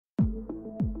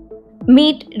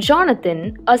Meet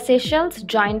Jonathan, a Seychelles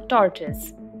giant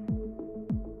tortoise.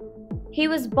 He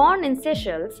was born in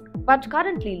Seychelles but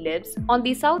currently lives on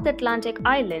the South Atlantic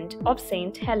island of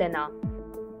St. Helena.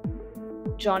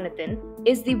 Jonathan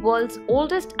is the world's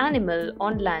oldest animal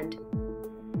on land.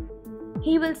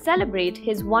 He will celebrate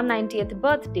his 190th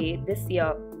birthday this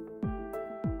year.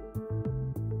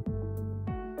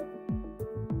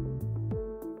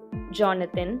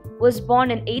 Jonathan was born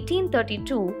in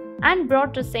 1832 and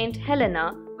brought to St.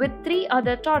 Helena with 3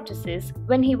 other tortoises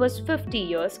when he was 50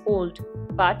 years old,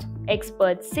 but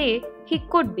experts say he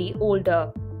could be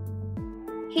older.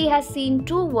 He has seen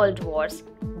 2 world wars,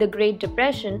 the Great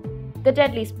Depression, the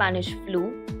deadly Spanish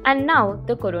flu, and now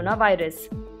the coronavirus.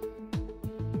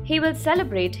 He will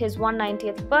celebrate his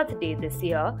 190th birthday this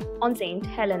year on St.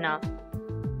 Helena.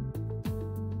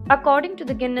 According to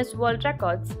the Guinness World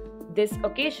Records, this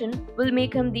occasion will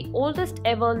make him the oldest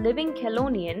ever living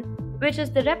chelonian, which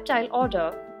is the reptile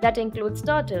order that includes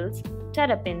turtles,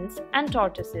 terrapins, and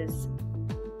tortoises.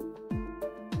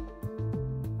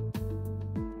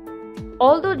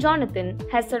 Although Jonathan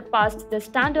has surpassed the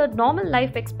standard normal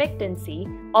life expectancy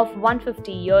of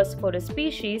 150 years for a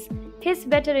species, his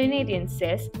veterinarian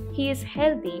says he is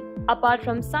healthy apart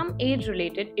from some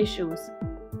age-related issues.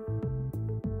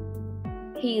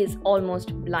 He is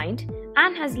almost blind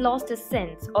and has lost his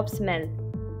sense of smell.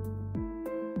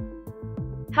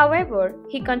 However,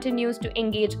 he continues to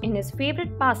engage in his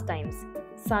favorite pastimes: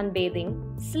 sunbathing,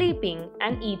 sleeping,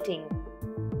 and eating.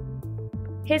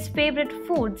 His favorite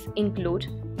foods include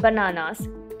bananas,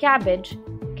 cabbage,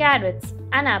 carrots,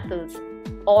 and apples,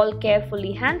 all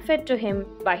carefully hand-fed to him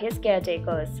by his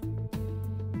caretakers.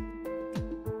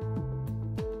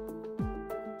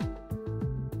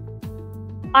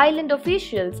 Island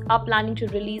officials are planning to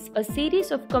release a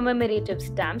series of commemorative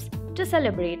stamps to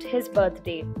celebrate his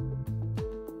birthday.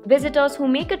 Visitors who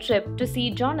make a trip to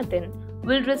see Jonathan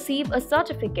will receive a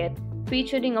certificate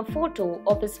featuring a photo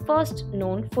of his first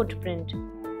known footprint.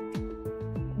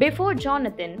 Before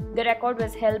Jonathan, the record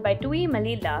was held by Tui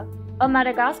Malila, a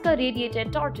Madagascar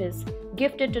radiated tortoise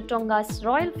gifted to Tonga's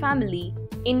royal family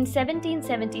in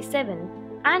 1777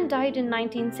 and died in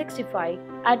 1965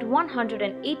 at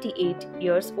 188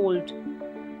 years old.